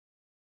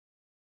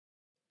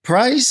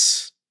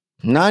Price,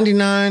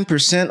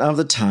 99% of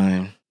the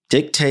time,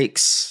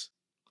 dictates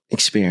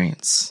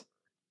experience.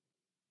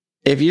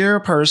 If you're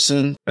a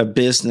person, a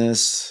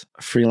business,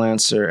 a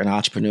freelancer, an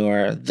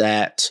entrepreneur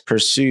that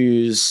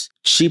pursues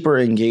cheaper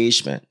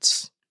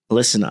engagements,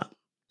 listen up.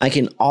 I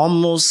can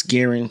almost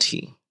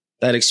guarantee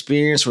that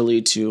experience will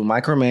lead to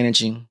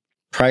micromanaging,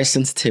 price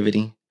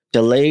sensitivity,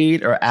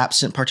 delayed or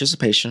absent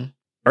participation,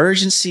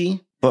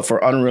 urgency, but for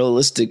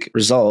unrealistic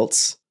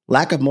results,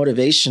 lack of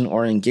motivation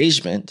or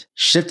engagement,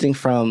 shifting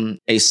from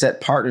a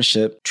set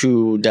partnership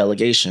to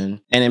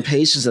delegation, and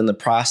impatience in the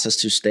process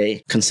to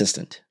stay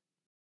consistent.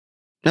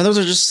 Now, those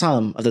are just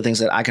some of the things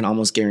that I can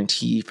almost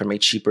guarantee from a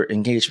cheaper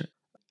engagement.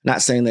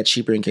 Not saying that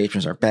cheaper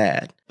engagements are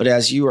bad, but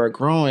as you are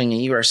growing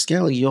and you are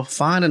scaling, you'll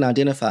find and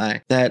identify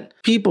that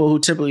people who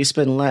typically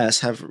spend less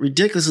have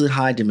ridiculously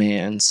high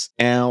demands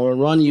and will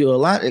run you a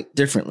lot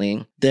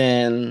differently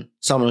than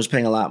someone who's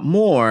paying a lot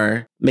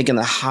more, making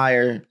a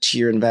higher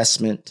tier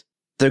investment.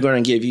 They're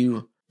going to give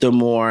you the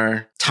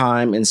more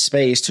time and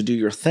space to do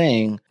your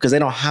thing because they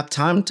don't have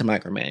time to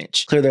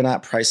micromanage. Clearly, they're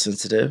not price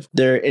sensitive.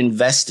 They're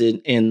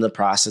invested in the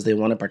process. They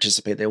want to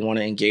participate. They want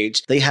to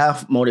engage. They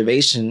have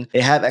motivation.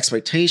 They have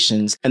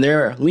expectations, and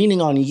they're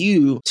leaning on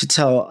you to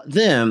tell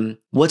them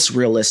what's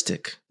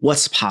realistic,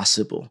 what's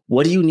possible.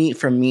 What do you need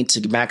from me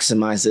to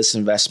maximize this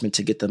investment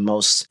to get the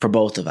most for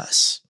both of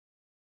us?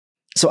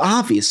 So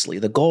obviously,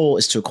 the goal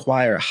is to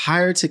acquire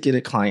higher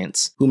ticketed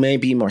clients who may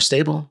be more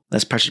stable,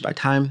 less pressured by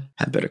time,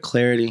 have better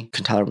clarity,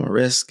 can tolerate more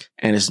risk,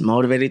 and is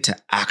motivated to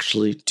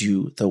actually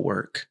do the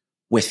work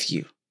with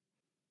you.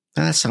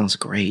 Now, that sounds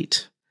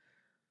great.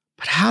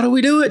 But how do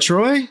we do it,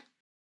 Troy?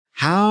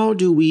 How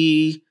do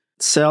we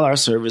sell our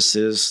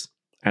services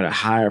at a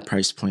higher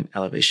price point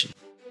elevation?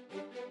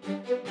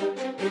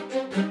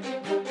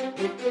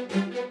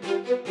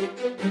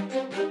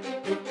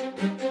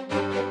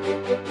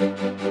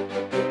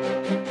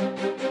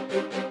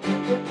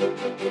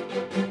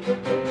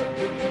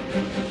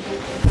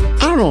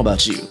 I don't know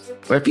about you,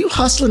 but if you're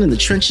hustling in the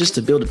trenches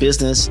to build a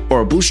business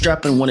or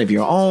bootstrapping one of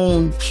your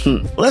own,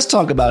 let's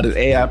talk about an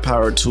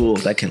AI-powered tool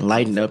that can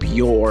lighten up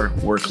your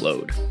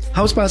workload.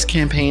 HubSpot's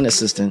Campaign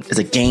Assistant is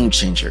a game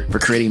changer for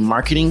creating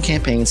marketing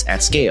campaigns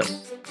at scale.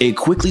 It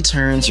quickly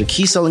turns your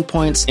key selling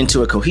points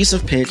into a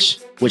cohesive pitch,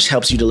 which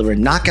helps you deliver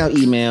knockout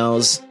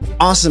emails,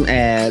 awesome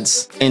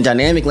ads, and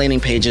dynamic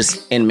landing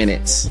pages in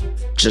minutes.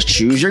 Just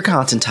choose your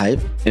content type,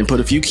 input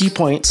a few key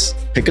points,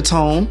 pick a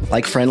tone,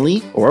 like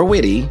friendly or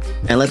witty,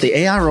 and let the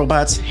AI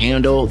robots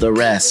handle the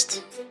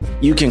rest.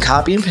 You can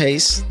copy and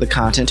paste the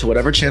content to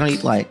whatever channel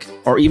you'd like,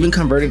 or even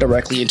convert it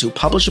directly into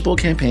publishable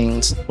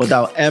campaigns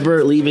without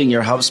ever leaving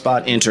your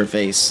HubSpot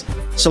interface.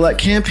 So let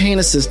Campaign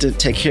Assistant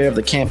take care of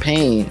the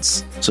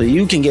campaigns so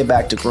you can get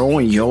back to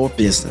growing your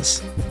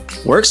business.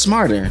 Work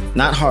smarter,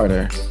 not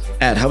harder,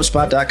 at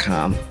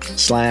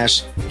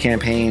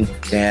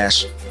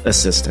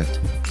HubSpot.com/campaign-assistant.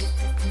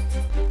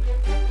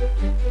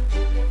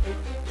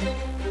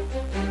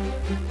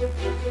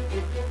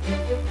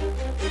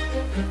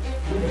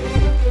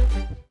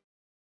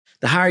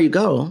 The higher you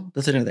go,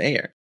 the thinner the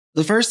air.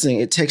 The first thing,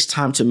 it takes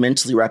time to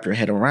mentally wrap your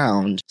head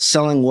around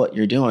selling what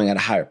you're doing at a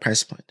higher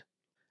price point.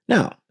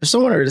 Now, if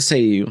someone were to say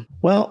to you,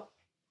 well,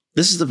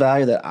 this is the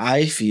value that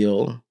I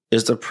feel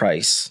is the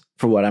price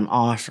for what I'm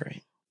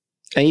offering,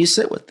 and you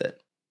sit with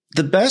it.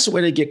 The best way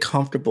to get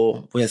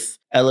comfortable with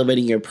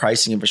elevating your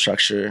pricing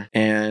infrastructure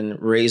and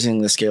raising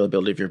the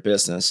scalability of your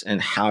business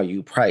and how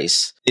you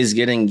price is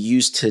getting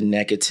used to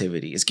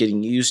negativity, is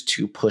getting used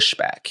to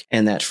pushback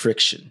and that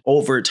friction.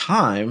 Over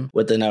time,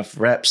 with enough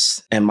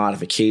reps and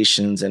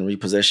modifications and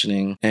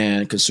repositioning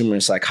and consumer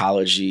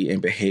psychology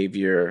and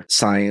behavior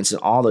science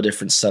and all the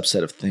different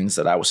subset of things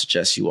that I would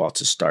suggest you all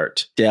to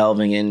start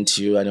delving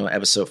into. I know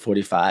episode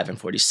 45 and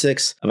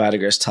 46 of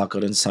Idegress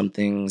tackled in some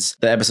things.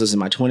 The episodes in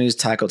my 20s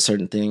tackled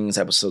certain things.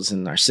 Episodes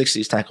in our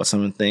 60s tackled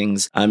some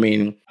things. I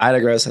mean,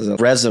 Idegress has a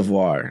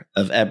reservoir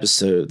of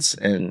episodes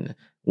and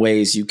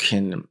ways you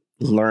can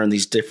learn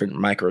these different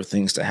micro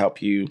things to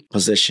help you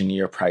position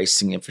your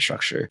pricing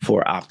infrastructure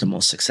for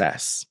optimal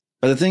success.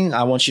 But the thing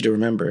I want you to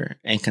remember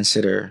and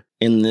consider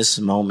in this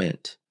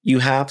moment, you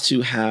have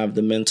to have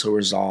the mental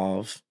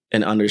resolve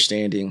and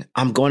understanding,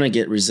 I'm going to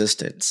get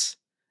resistance.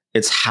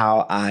 It's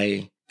how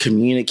I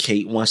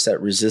communicate once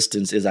that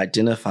resistance is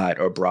identified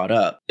or brought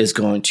up is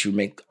going to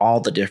make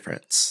all the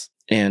difference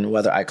in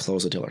whether I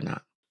close a deal or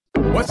not.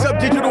 What's up,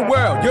 digital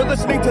world? You're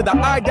listening to the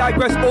I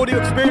Digress audio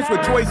experience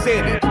with Troy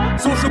Sandage.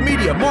 Social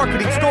media,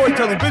 marketing,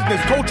 storytelling, business,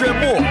 culture, and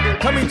more.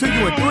 Coming to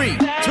you in 3,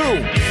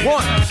 2,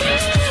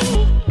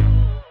 1.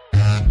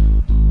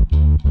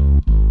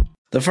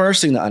 The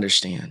first thing to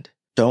understand,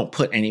 don't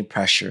put any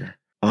pressure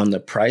on the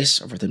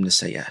price or for them to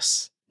say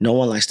yes. No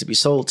one likes to be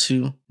sold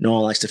to. No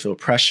one likes to feel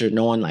pressure.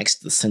 No one likes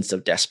the sense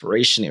of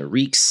desperation. It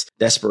reeks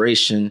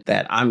desperation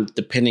that I'm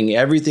depending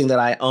everything that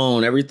I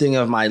own, everything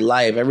of my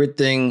life,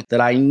 everything that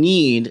I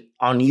need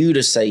on you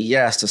to say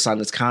yes to sign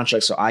this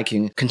contract so I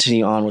can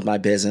continue on with my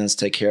business,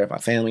 take care of my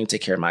family,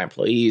 take care of my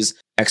employees,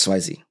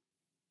 XYZ.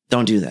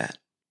 Don't do that.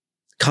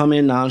 Come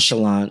in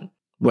nonchalant.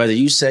 Whether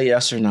you say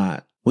yes or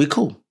not, we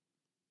cool.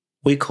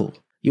 We cool.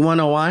 You want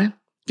to know why?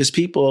 Because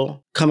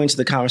people coming to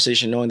the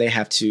conversation knowing they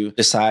have to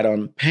decide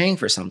on paying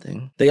for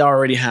something, they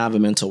already have a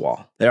mental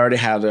wall. They already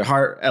have their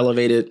heart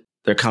elevated.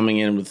 They're coming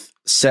in with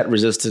set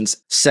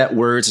resistance, set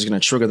words is going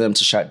to trigger them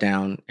to shut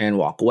down and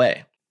walk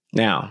away.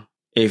 Now,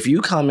 if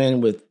you come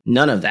in with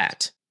none of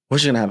that, we're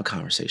just going to have a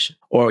conversation.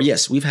 Or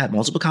yes, we've had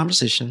multiple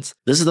conversations.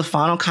 This is the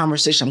final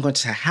conversation I'm going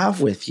to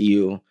have with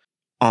you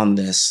on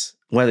this,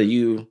 whether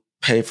you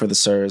pay for the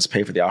service,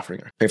 pay for the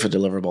offering, or pay for the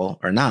deliverable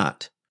or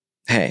not.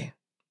 Hey,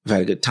 we've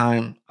had a good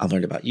time. I've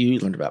learned about you,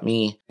 learned about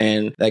me.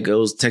 And that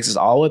takes us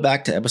all the way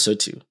back to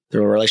episode 2,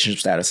 the relationship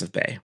status of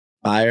BAE,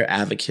 buyer,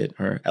 advocate,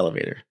 or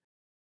elevator.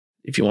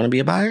 If you want to be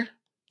a buyer,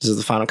 this is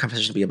the final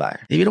conversation to be a buyer.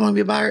 If you don't want to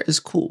be a buyer,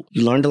 it's cool.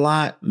 You learned a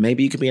lot.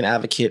 Maybe you could be an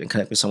advocate and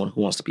connect with someone who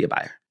wants to be a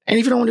buyer. And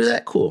if you don't want to do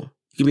that, cool.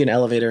 You can be an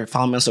elevator,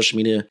 follow me on social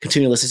media,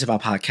 continue listening to my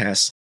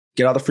podcast,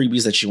 get all the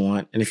freebies that you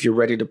want. And if you're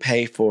ready to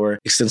pay for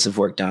extensive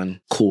work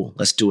done, cool.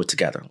 Let's do it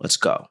together. Let's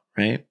go.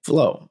 Right?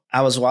 Flow.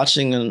 I was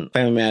watching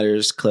Family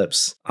Matters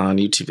clips on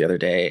YouTube the other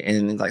day.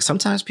 And like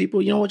sometimes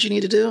people, you know what you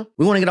need to do?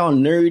 We want to get all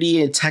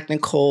nerdy and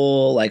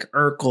technical, like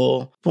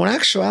Urkel. But in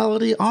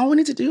actuality, all we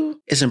need to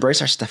do is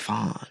embrace our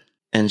Stefan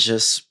and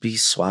just be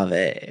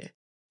suave.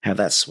 Have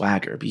that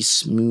swagger. Be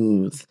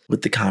smooth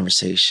with the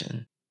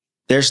conversation.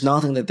 There's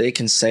nothing that they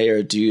can say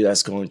or do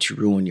that's going to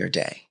ruin your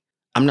day.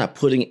 I'm not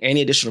putting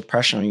any additional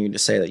pressure on you to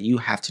say that you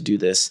have to do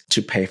this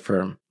to pay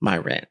for my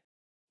rent.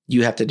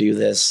 You have to do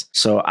this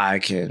so I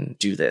can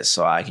do this,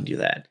 so I can do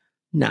that.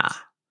 Nah.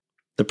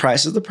 The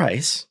price is the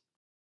price.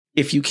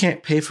 If you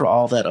can't pay for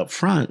all that up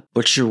front,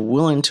 but you're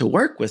willing to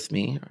work with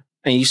me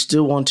and you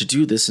still want to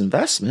do this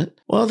investment,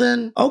 well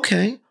then,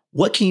 okay,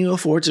 what can you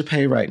afford to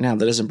pay right now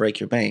that doesn't break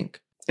your bank?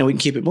 And we can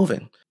keep it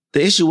moving.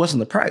 The issue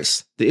wasn't the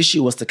price. The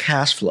issue was the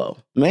cash flow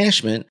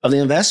management of the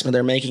investment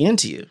they're making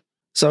into you.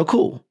 So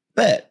cool,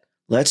 bet.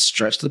 Let's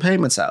stretch the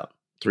payments out.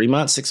 3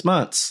 months, 6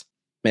 months,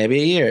 maybe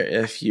a year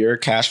if your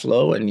cash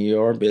flow and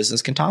your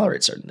business can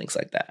tolerate certain things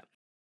like that.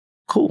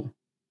 Cool.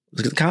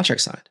 Look at the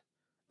contract signed.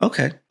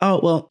 Okay. Oh,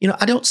 well,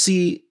 I don't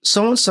see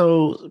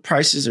so-and-so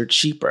prices are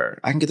cheaper.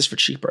 I can get this for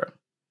cheaper.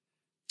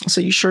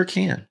 So you sure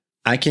can.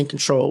 I can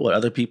control what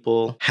other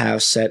people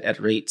have set at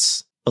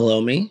rates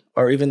below me,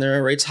 or even there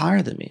are rates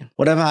higher than me.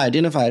 What have I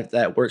identified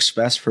that works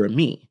best for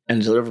me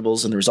and the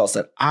deliverables and the results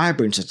that I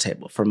bring to the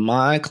table for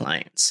my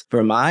clients,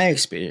 for my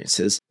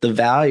experiences, the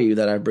value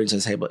that I bring to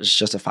the table is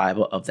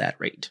justifiable of that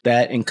rate.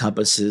 That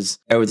encompasses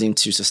everything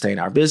to sustain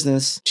our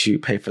business, to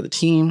pay for the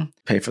team,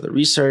 pay for the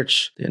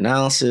research, the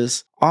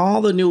analysis, all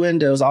the new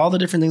windows, all the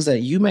different things that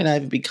you may not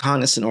even be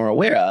cognizant or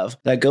aware of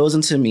that goes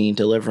into me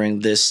delivering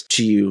this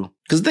to you.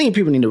 Because the thing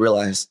people need to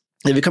realize,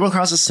 if it come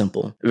across as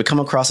simple, if it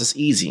come across as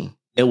easy,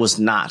 it was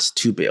not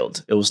to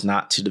build. It was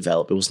not to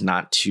develop. It was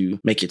not to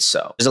make it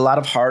so. There's a lot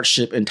of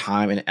hardship and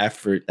time and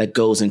effort that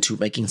goes into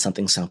making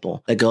something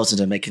simple, that goes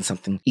into making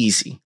something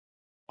easy.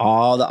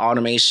 All the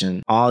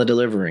automation, all the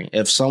delivery.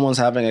 If someone's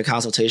having a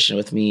consultation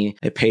with me,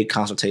 a paid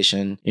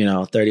consultation,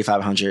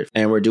 $3,500,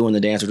 and we're doing the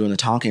dance, we're doing the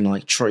talking,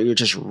 like, Troy, you're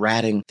just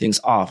ratting things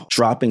off,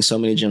 dropping so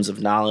many gems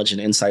of knowledge and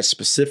insights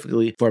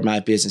specifically for my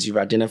business. You've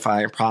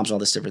identified problems, all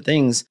these different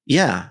things.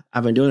 Yeah,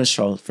 I've been doing this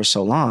for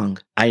so long.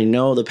 I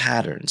know the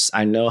patterns.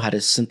 I know how to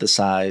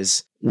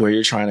synthesize where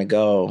you're trying to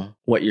go,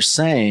 what you're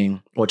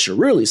saying, what you're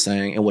really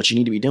saying, and what you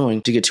need to be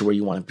doing to get to where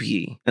you want to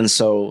be. And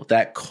so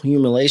that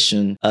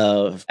accumulation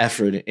of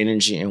effort and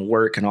energy and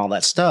work and all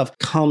that stuff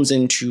comes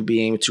into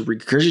being able to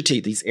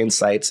regurgitate these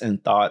insights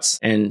and thoughts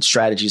and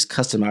strategies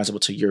customizable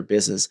to your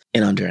business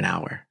in under an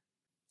hour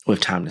with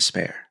time to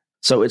spare.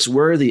 So it's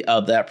worthy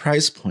of that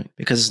price point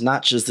because it's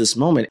not just this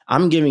moment.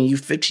 I'm giving you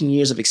 15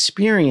 years of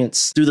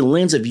experience through the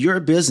lens of your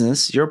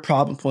business, your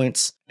problem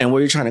points, and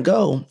where you're trying to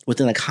go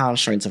within the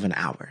constraints of an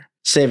hour.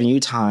 Saving you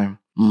time,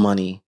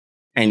 money,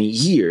 and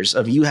years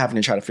of you having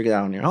to try to figure it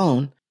out on your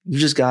own. You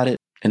just got it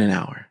in an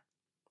hour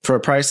for a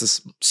price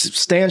that's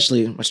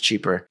substantially much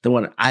cheaper than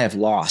what I have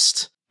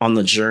lost on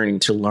the journey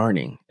to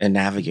learning and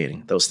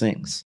navigating those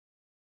things.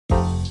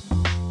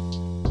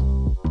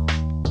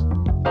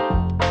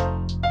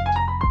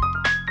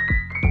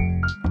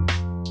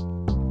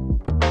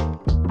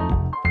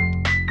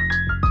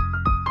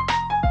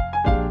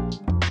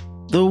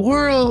 The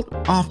world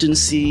often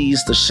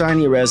sees the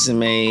shiny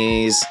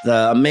resumes,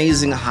 the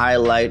amazing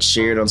highlights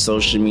shared on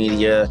social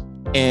media,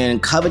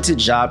 and coveted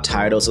job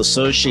titles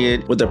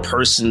associated with a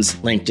person's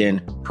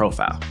LinkedIn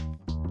profile.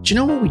 Do you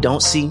know what we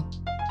don't see?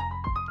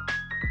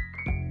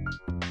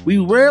 We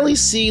rarely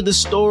see the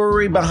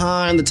story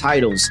behind the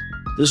titles,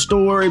 the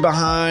story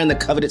behind the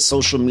coveted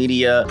social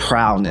media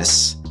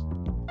proudness.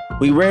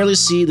 We rarely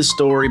see the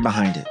story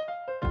behind it.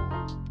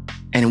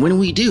 And when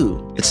we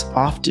do, it's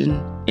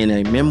often in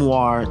a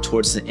memoir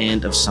towards the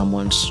end of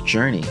someone's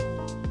journey.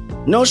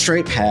 No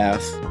Straight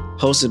Path,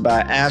 hosted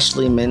by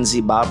Ashley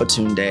Menzie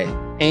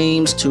Babatunde,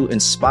 aims to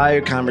inspire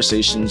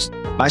conversations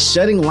by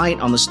shedding light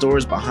on the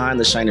stories behind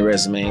the shiny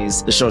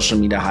resumes, the social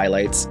media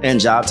highlights, and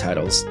job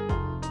titles.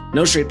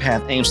 No Straight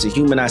Path aims to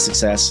humanize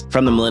success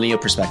from the millennial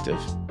perspective,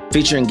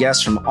 featuring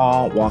guests from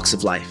all walks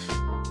of life.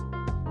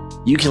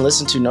 You can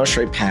listen to No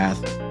Straight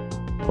Path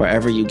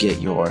wherever you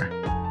get your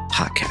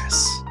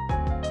podcasts.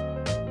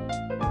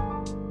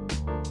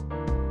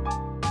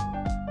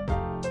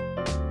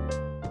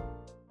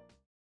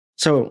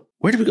 So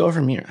where do we go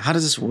from here? How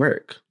does this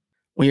work?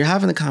 When you're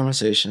having the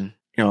conversation,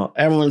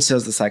 everyone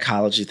says the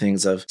psychology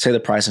things of say the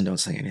price and don't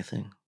say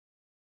anything.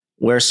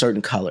 Wear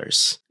certain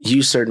colors,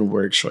 use certain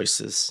word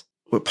choices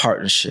with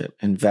partnership,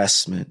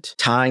 investment,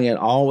 tying it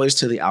always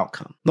to the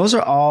outcome. Those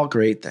are all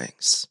great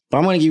things. But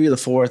I'm going to give you the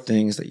 4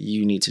 things that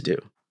you need to do.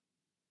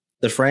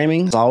 The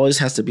framing always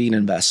has to be an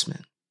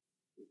investment.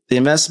 The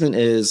investment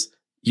is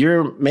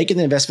you're making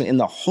the investment in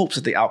the hopes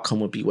that the outcome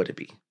would be what it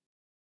be.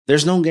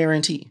 There's no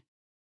guarantee.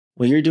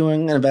 When you're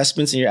doing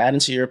investments and you're adding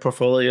to your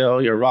portfolio,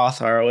 your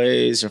Roth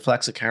IRAs, your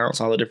flex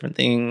accounts, all the different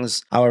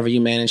things, however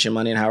you manage your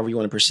money and however you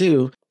want to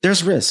pursue,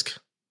 there's risk.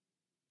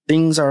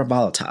 Things are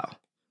volatile.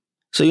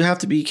 So you have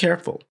to be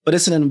careful. But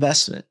it's an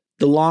investment.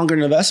 The longer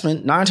an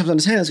investment, 9 times out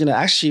of 10 is going to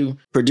actually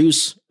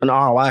produce an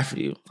ROI for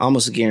you,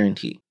 almost a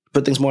guarantee.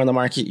 Put things more in the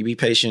market, you be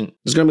patient,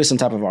 there's going to be some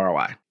type of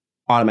ROI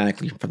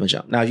automatically from the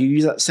jump. Now, if you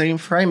use that same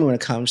framing when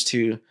it comes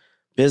to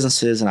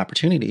businesses and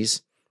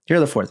opportunities, here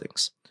are the 4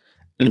 things.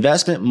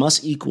 Investment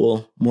must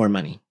equal more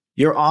money.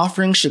 Your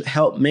offering should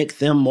help make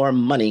them more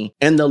money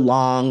in the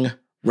long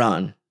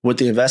run with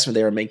the investment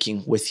they are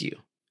making with you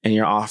and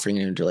your offering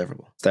and your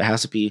deliverable. So there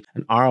has to be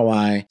an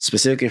ROI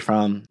specifically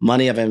from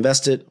money I've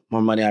invested,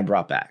 more money I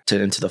brought back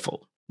into the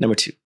fold. Number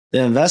 2,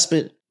 the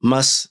investment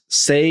must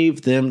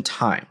save them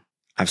time.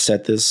 I've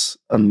said this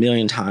a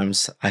million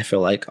times, I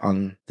feel like,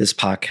 on this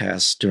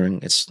podcast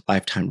during its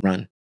lifetime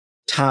run.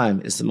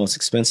 Time is the most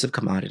expensive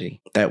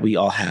commodity that we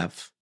all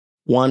have.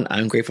 One,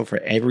 I'm grateful for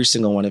every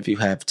single one of you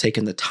who have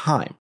taken the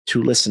time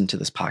to listen to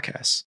this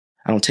podcast.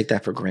 I don't take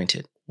that for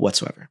granted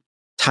whatsoever.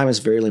 Time is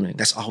very limiting.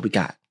 That's all we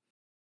got.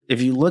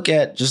 If you look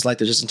at just like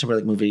the Justin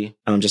Timberlake movie,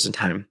 Just in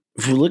Time,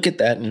 if we look at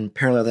that and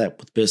parallel that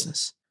with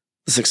business,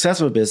 the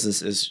success of a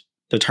business is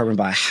determined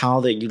by how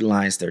they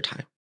utilize their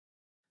time,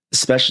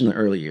 especially in the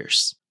early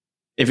years.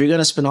 If you're going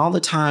to spend all the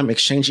time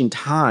exchanging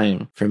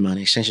time for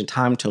money, exchanging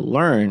time to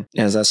learn,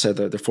 as I said,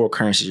 the 4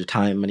 currencies of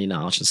time, money,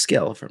 knowledge, and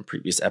skill from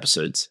previous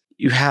episodes,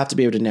 you have to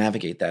be able to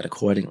navigate that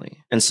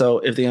accordingly. And so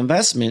if the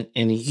investment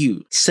in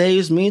you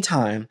saves me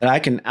time that I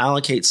can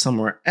allocate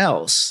somewhere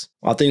else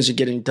while things are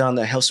getting done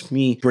that helps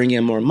me bring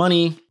in more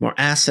money, more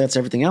assets,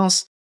 everything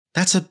else,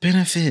 that's a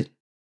benefit.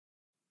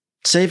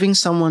 Saving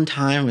someone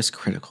time is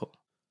critical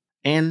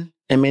and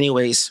in many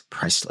ways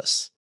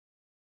priceless.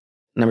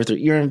 Number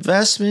 3, your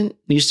investment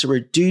needs to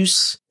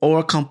reduce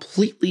or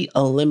completely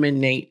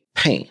eliminate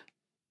pain.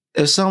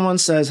 If someone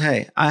says,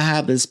 hey, I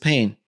have this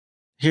pain,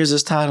 here's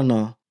this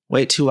Tylenol,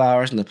 wait 2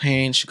 hours and the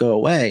pain should go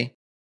away,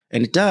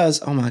 and it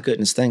does, oh my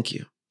goodness, thank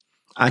you.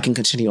 I can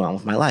continue on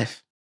with my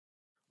life.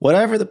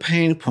 Whatever the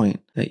pain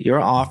point that you're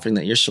offering,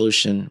 that your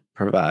solution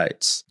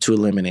provides to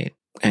eliminate,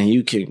 and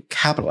you can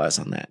capitalize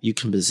on that, you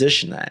can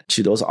position that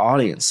to those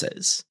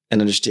audiences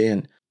and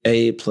understand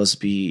A plus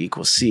B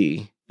equals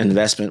C.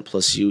 Investment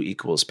plus you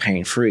equals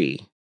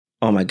pain-free.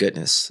 Oh my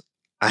goodness,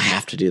 I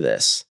have to do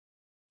this.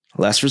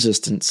 Less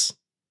resistance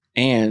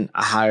and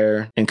a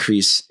higher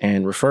increase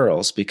in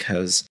referrals,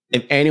 because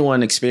if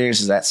anyone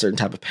experiences that certain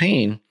type of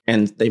pain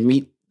and they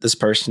meet this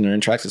person or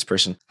interact with this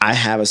person, I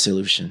have a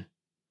solution.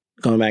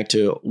 Going back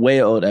to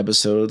way old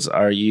episodes,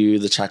 are you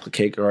the chocolate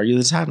cake or are you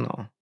the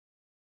Tylenol?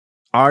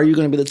 Are you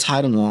going to be the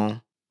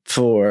Tylenol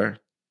for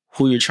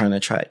who you're trying to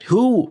attract?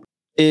 Who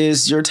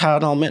is your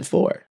Tylenol meant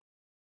for?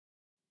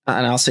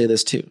 And I'll say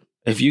this too.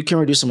 If you can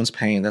reduce someone's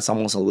pain, that's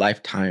almost a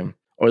lifetime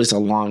or at least a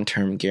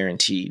long-term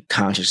guaranteed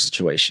contract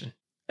situation.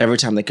 Every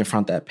time they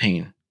confront that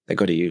pain, they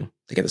go to you,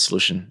 they get the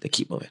solution, they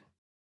keep moving.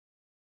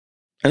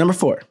 And number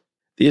 4,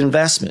 the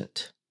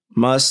investment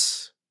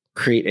must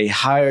create a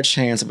higher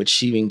chance of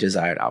achieving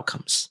desired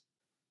outcomes.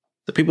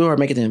 The people who are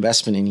making the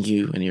investment in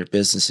you and your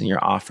business and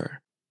your offer,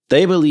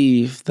 they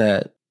believe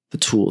that the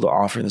tool, the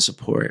offering, the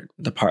support,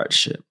 the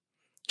partnership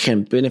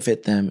can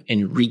benefit them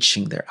in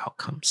reaching their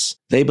outcomes.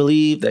 They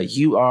believe that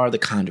you are the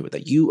conduit,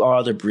 that you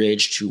are the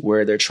bridge to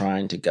where they're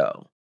trying to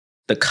go,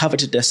 the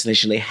coveted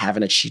destination they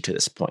haven't achieved to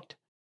this point.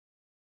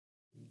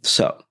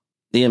 So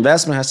the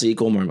investment has to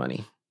equal more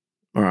money,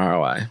 more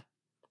ROI.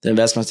 The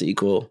investment has to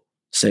equal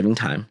saving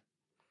time.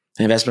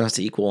 The investment has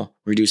to equal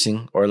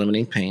reducing or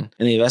eliminating pain.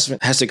 And the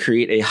investment has to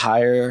create a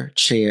higher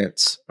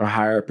chance or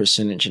higher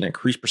percentage, an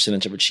increased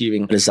percentage of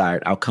achieving a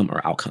desired outcome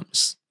or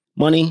outcomes.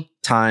 Money,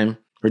 time,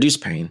 reduce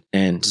pain,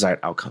 and desired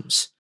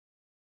outcomes.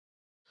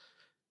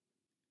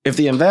 If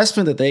the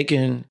investment that they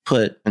can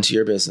put into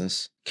your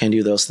business can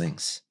do those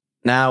things,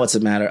 now it's a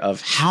matter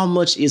of how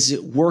much is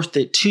it worth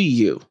it to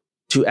you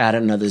to add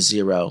another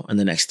 0 in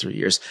the next 3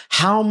 years?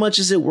 How much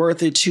is it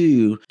worth it to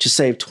you to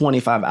save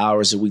 25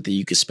 hours a week that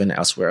you could spend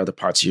elsewhere, other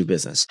parts of your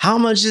business? How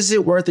much is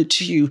it worth it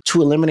to you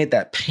to eliminate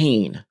that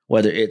pain,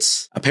 whether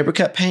it's a paper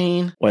cut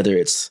pain, whether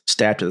it's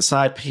stabbed to the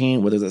side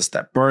pain, whether it's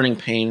that burning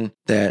pain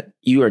that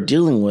you are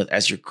dealing with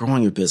as you're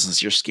growing your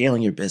business, you're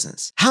scaling your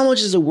business? How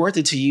much is it worth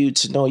it to you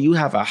to know you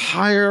have a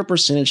higher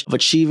percentage of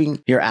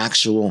achieving your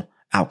actual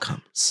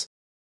outcomes?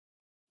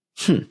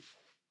 Can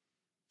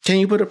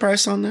you put a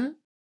price on that?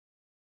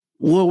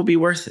 what would be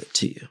worth it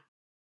to you?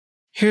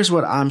 Here's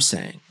what I'm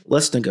saying.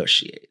 Let's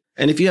negotiate.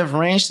 And if you have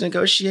range to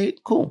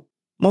negotiate, cool.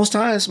 Most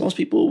times, most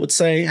people would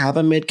say have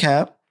a mid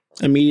cap,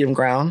 a medium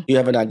ground. You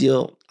have an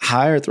ideal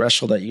higher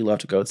threshold that you love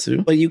to go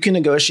to, but you can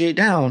negotiate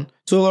down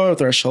to a lower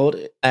threshold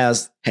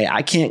as, hey,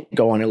 I can't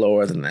go any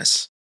lower than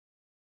this.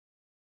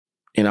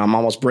 I'm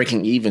almost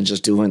breaking even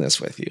just doing this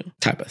with you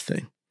type of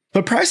thing.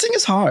 But pricing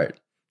is hard.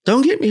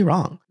 Don't get me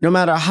wrong. No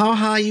matter how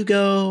high you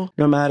go,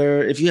 no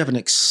matter if you have an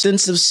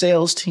extensive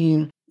sales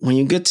team, when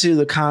you get to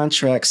the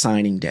contract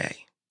signing day,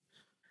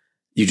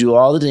 you do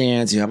all the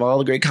dance, you have all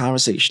the great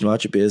conversation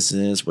about your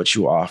business, what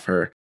you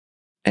offer,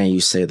 and you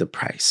say the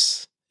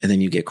price, and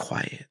then you get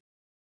quiet.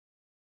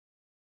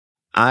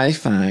 I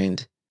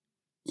find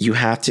you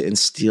have to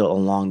instill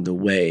along the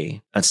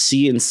way a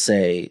see and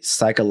say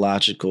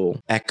psychological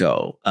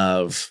echo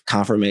of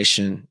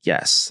confirmation.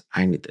 Yes,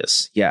 I need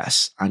this.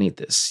 Yes, I need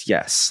this.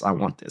 Yes, I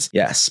want this.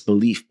 Yes,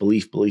 belief.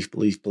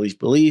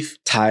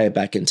 Tie it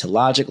back into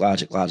logic.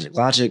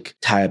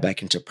 Tie it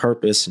back into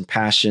purpose and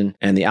passion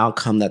and the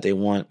outcome that they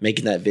want,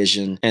 making that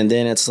vision. And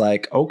then it's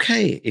like,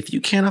 okay, if you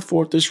can't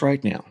afford this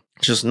right now,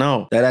 just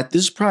know that at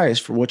this price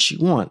for what you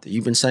want, that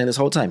you've been saying this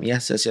whole time,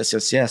 yes,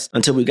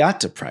 until we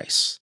got to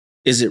price.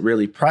 Is it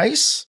really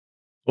price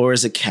or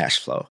is it cash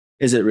flow?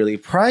 Is it really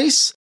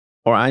price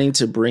or I need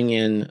to bring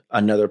in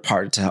another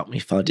party to help me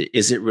fund it?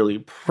 Is it really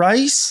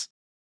price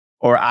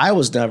or I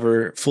was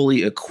never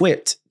fully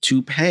equipped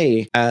to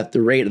pay at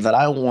the rate that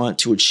I want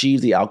to achieve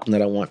the outcome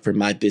that I want for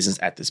my business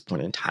at this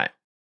point in time?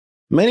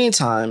 Many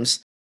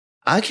times,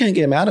 I can't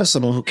get mad at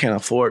someone who can't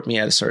afford me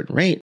at a certain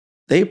rate.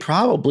 They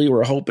probably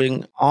were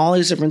hoping all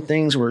these different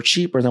things were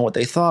cheaper than what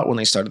they thought when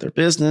they started their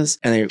business.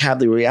 And they have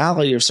the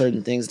reality of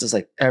certain things. Just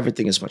like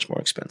everything is much more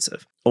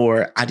expensive.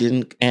 Or I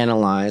didn't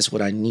analyze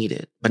what I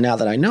needed. But now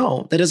that I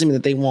know, that doesn't mean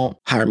that they won't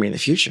hire me in the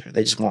future.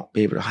 They just won't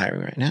be able to hire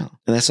me right now.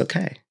 And that's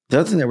okay. The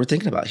other thing that we're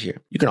thinking about here,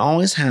 you can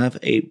always have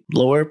a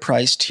lower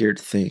price tiered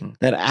thing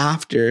that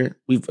after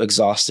we've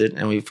exhausted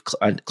and we've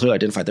clearly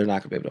identified they're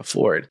not going to be able to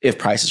afford if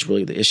price is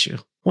really the issue.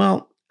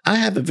 Well, I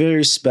have a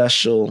very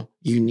special,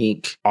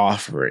 unique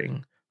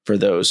offering for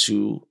those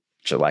who,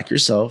 like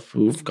yourself,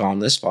 who've gone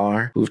this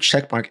far, who've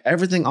checkmarked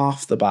everything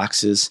off the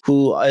boxes,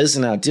 who is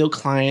an ideal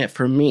client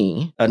for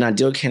me, an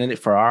ideal candidate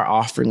for our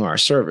offering or our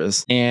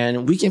service,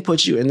 and we can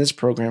put you in this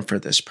program for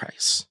this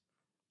price.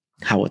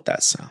 How would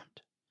that sound?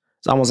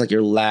 It's almost like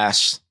your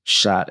last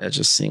shot at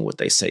just seeing what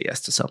they say yes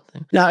to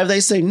something. Now, if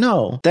they say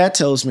no, that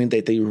tells me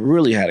that they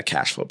really had a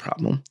cash flow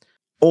problem.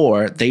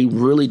 Or they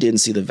really didn't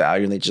see the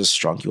value and they just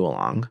strung you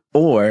along.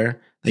 Or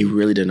they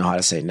really didn't know how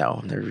to say no.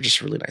 And they're just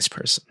a really nice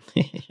person.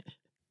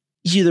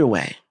 Either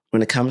way,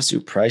 when it comes to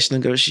price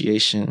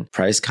negotiation,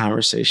 price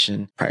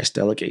conversation, price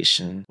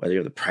delegation, whether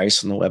you're the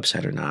price on the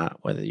website or not,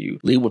 whether you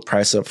lead with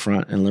price up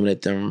front and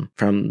limit them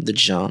from the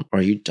jump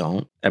or you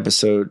don't,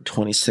 episode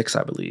 26,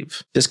 I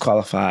believe,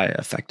 disqualify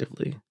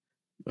effectively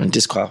and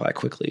disqualify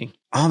quickly.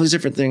 All these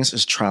different things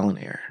is trial and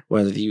error.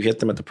 Whether you hit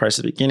them at the price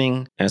at the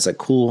beginning and it's like,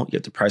 cool, you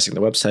have the pricing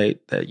on the website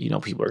that,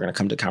 people are going to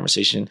come to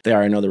conversation. They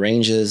already know the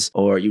ranges,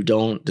 or you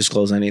don't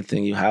disclose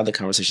anything. You have the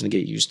conversation to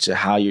get used to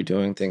how you're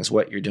doing things,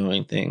 what you're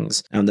doing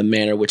things, and the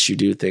manner in which you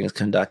do things,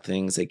 conduct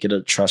things. They get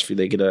a trust for you.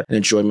 They get an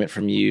enjoyment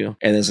from you.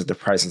 And then it's like the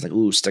price is like,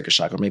 ooh, sticker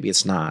shock, or maybe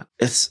it's not.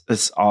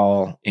 It's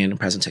all in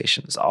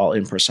presentation. It's all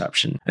in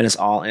perception. And it's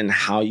all in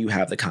how you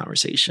have the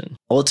conversation.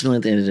 Ultimately,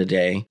 at the end of the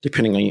day,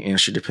 depending on your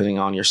answer, depending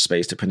on your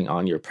space, depending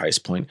on your price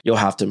point, you'll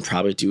have to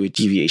probably do a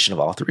deviation of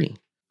all three.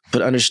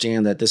 But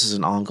understand that this is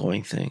an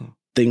ongoing thing.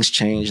 Things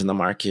change in the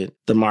market.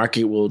 The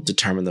market will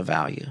determine the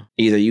value.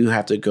 Either you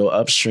have to go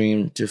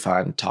upstream to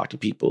talk to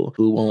people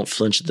who won't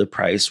flinch at the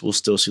price, will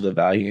still see the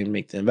value and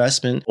make the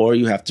investment, or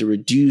you have to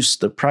reduce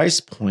the price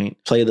point,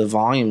 play the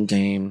volume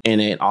game in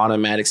an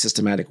automatic,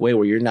 systematic way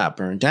where you're not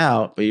burned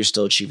out, but you're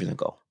still achieving the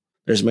goal.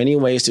 There's many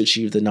ways to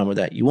achieve the number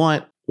that you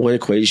want. What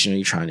equation are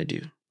you trying to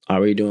do? Are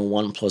we doing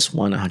 1 +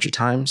 1 100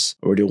 times,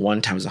 or we're doing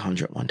 1 ×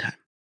 100 one time?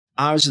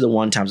 Obviously, the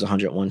 1 ×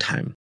 100 one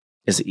time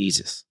is the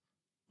easiest.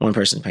 One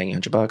person paying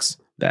 $100,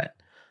 bet.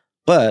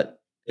 But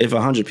if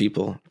 100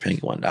 people are paying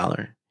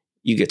 $1,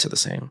 you get to the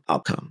same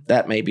outcome.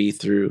 That may be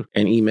through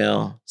an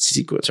email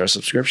sequence or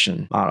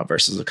subscription model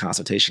versus a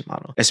consultation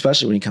model,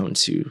 especially when you come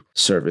into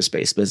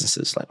service-based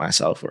businesses like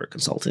myself or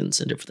consultants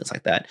and different things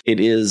like that. It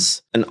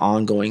is an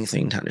ongoing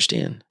thing to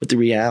understand. But the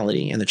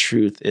reality and the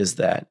truth is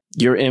that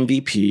your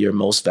MVP, your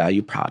most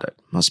valued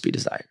product, must be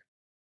desired,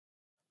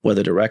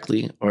 whether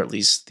directly or at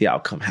least the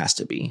outcome has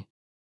to be.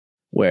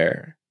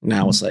 Where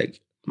now it's like,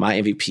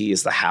 my MVP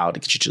is the how to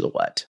get you to the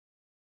what.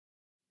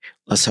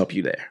 Let's help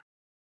you there.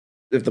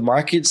 If the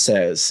market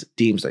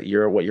deems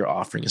that what you're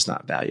offering is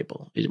not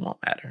valuable, it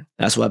won't matter.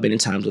 That's why many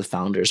times with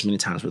founders, many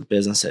times with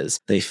businesses,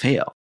 they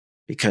fail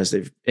because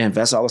they've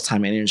invested all this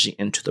time and energy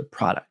into the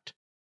product.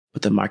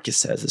 But the market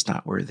says it's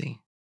not worthy.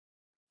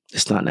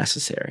 It's not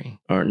necessary.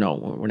 Or no,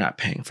 we're not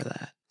paying for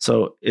that.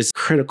 So it's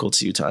critical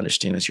to you to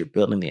understand as you're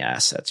building the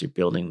assets, you're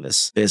building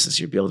this business,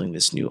 you're building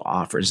this new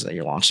offers that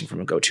you're launching from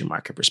a go-to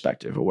market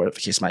perspective, or whatever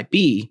the case might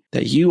be,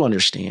 that you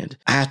understand,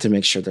 I have to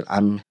make sure that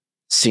I'm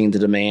seeing the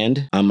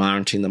demand, I'm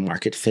monitoring the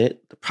market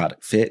fit, the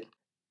product fit,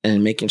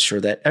 and making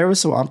sure that every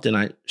so often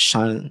I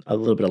shine a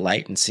little bit of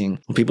light and seeing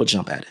when people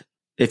jump at it.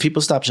 If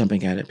people stop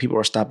jumping at it, people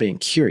are stop being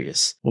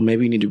curious, well,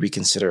 maybe you need to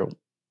reconsider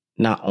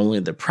not only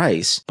the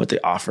price, but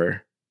the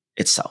offer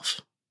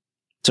itself.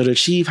 So to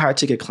achieve higher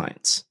ticket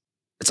clients,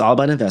 it's all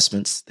about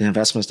investments. The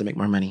investments to make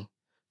more money,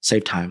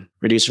 save time,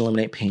 reduce or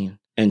eliminate pain,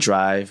 and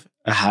drive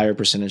a higher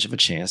percentage of a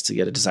chance to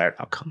get a desired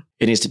outcome.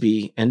 It needs to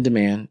be in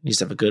demand, needs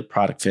to have a good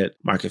product fit,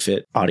 market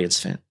fit, audience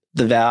fit.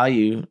 The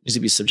value needs to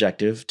be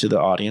subjective to the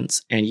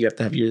audience, and you have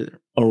to have your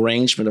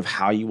arrangement of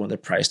how you want the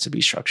price to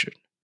be structured.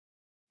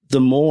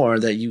 The more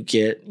that you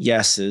get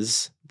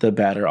yeses, the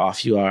better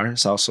off you are.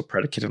 It's also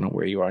predicated on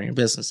where you are in your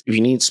business. If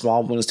you need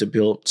small wins to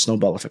build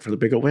snowball effect for the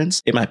bigger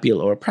wins, it might be a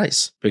lower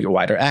price, bigger,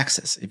 wider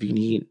access. If you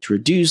need to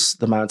reduce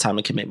the amount of time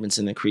and commitments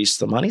and increase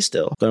the money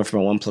still, going from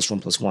a 1 + 1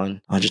 +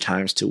 1 100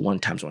 times to 1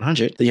 ×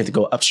 100, then you have to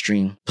go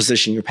upstream,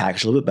 position your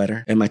package a little bit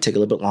better. It might take a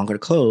little bit longer to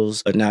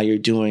close, but now you're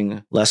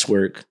doing less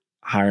work,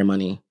 higher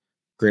money,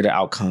 greater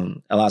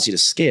outcome, allows you to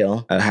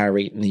scale at a higher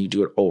rate, and then you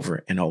do it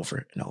over and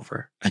over and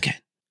over again.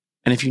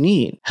 And if you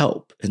need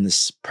help in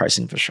this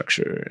pricing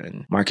infrastructure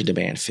and market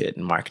demand fit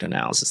and market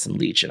analysis and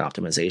lead gen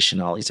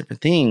optimization, all these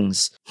different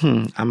things,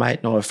 I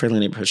might know a friendly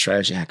neighborhood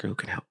strategy hacker who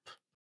can help.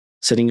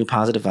 Sending you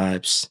positive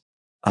vibes,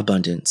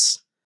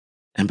 abundance,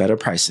 and better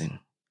pricing.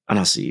 And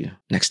I'll see you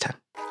next time.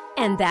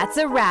 And that's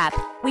a wrap.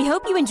 We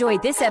hope you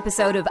enjoyed this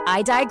episode of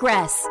I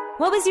Digress.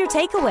 What was your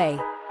takeaway?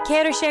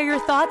 Care to share your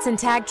thoughts and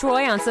tag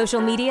Troy on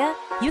social media?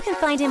 You can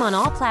find him on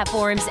all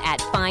platforms at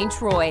Find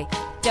Troy.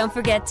 Don't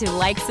forget to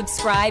like,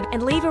 subscribe,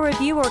 and leave a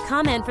review or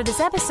comment for this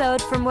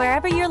episode from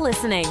wherever you're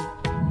listening.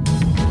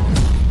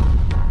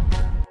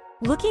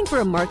 Looking for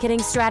a marketing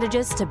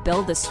strategist to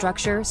build the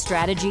structure,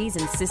 strategies,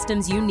 and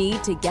systems you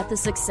need to get the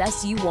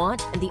success you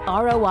want and the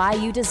ROI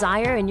you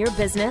desire in your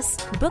business?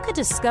 Book a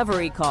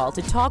discovery call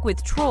to talk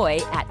with Troy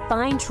at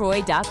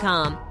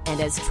findtroy.com. And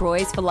as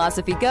Troy's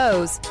philosophy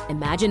goes,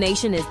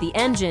 imagination is the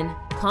engine,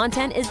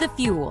 content is the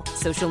fuel,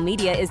 social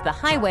media is the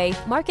highway,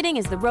 marketing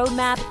is the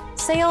roadmap,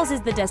 sales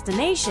is the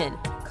destination,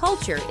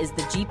 culture is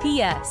the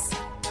GPS.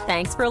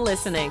 Thanks for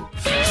listening.